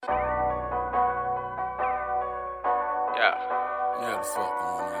Yeah. Yeah, the fuck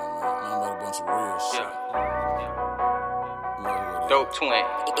going on, man. Nothing but a bunch of real shit. Dope twin.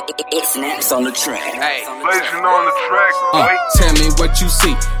 It's next on the track. Hey. Blazing on the track, boy. Tell me what you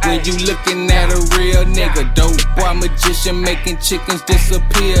see when you looking at a real nigga. Dope boy magician making chickens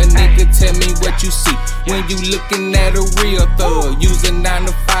disappear. Nigga, tell me what you see when you looking at a real thug. Using 9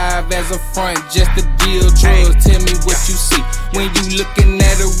 to 5 as a front just to deal drugs. Tell me what you see when you looking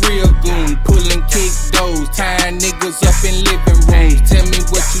at a real goon. Pulling kick doors, tying niggas up in living rooms. Tell me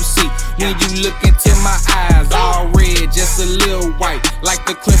what you see when you look into my eyes. All red, just a little white, like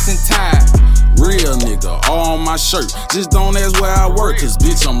the Clemson Tide. Real nigga, all on my shirt. Just don't ask where I work, cause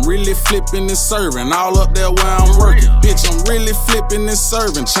bitch, I'm really flipping and serving. All up there where I'm working. Bitch, I'm really flipping and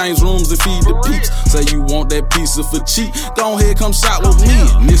serving. Change rooms and feed the peeps. Say you want that pizza for cheap, go ahead, come shop with me.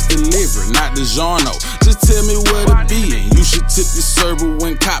 And this delivery, not the genre. Just tell me where to be, and you should tip your server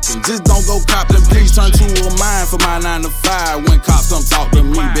when copping. Just don't go copping, please turn to a mine for my 9 to 5. When cops come talk to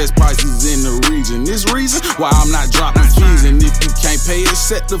me, best prices in the region. This reason why I'm not dropping fees. And if you can't pay it,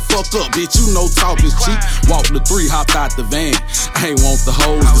 set the fuck up, bitch, you know talk is cheap. Walk the 3, hopped out the van. I ain't want the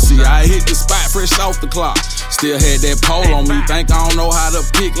hoes to see. I hit the spot fresh off the clock. Still had that pole on me. Think I don't know how to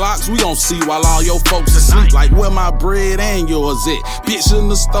pick locks? We gon' see while all your folks asleep. Like where my bread and yours at? Bitch shouldn't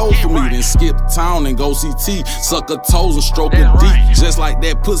have stole from me. Then skip town and go see T. Suck her toes and stroke her deep. Just like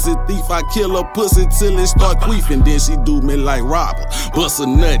that pussy thief, I kill her pussy till it start queefing. Then she do me like robber. Bust a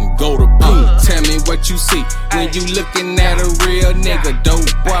nut and go to boom. Tell me what you see when you looking at a real nigga. Dope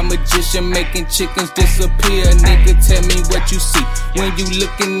boy magician making chickens disappear. Nigga, tell me what you see when you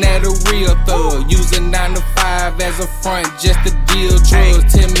looking at a real thug. Using 9 to 5 as a front just to deal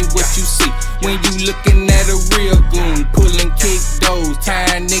drugs. Tell me what you see when you looking at a real goon. Pulling kick doors,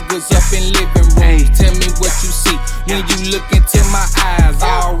 tying niggas up in living rooms. Tell me what you see when you look into my eyes.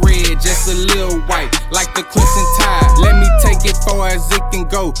 All red, just a little white, like the Clemson Tide. Let me take it far as it can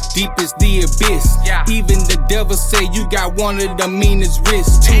go, deep as the abyss. Even the devil say you got one of the meanest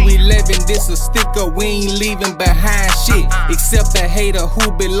wrists. 211, this a sticker, we ain't leaving behind shit. Except a hater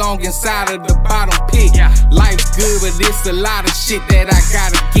who belong inside of the bottom pit. Life's good, but it's a lot of shit that I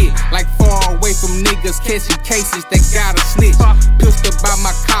gotta get. Like far away from niggas catching cases that gotta snitch. Pistol by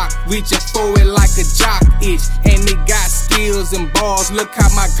my cock, reaching for it like a jock itch. And it got skills and balls, look how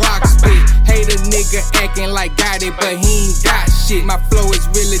my Glock spit. Hate a nigga acting like got it, but he ain't got shit. My flow is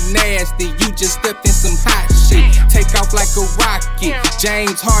really nasty, you just stepped in some hot shit. Take off like a rocket,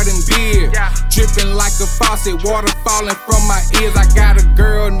 James Harden beer. Dripping like a faucet, water falling from my ears. I got a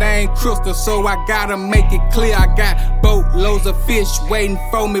girl named Crystal, so I gotta make it clear. I got boatloads of fish waiting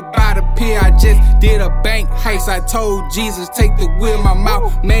for me by the pier. I just did a bank heist, I told Jesus take the wheel. My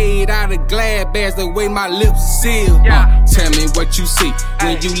mouth made out of glad bags, the way my lips sealed. Tell me what you see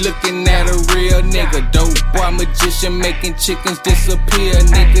when you looking at a real nigga. Dope boy magician making chickens disappear.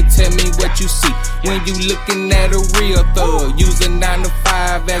 Nigga, tell me what you see when you looking at a real thug. Using 9 to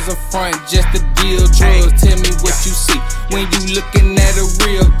 5 as a front just to deal drugs. Tell me what you see when you looking at a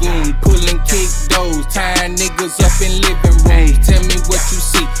real goon. Pulling kick doors, tying niggas up in living rooms. Tell me what you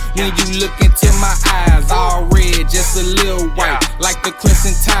see when you look into my eyes. All red, just a little white, like the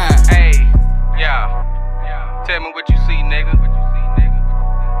Clemson Tide. Hey, yeah. Tell me what you see, nigga.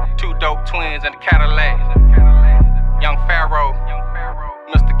 2 dope twins in a Cadillac.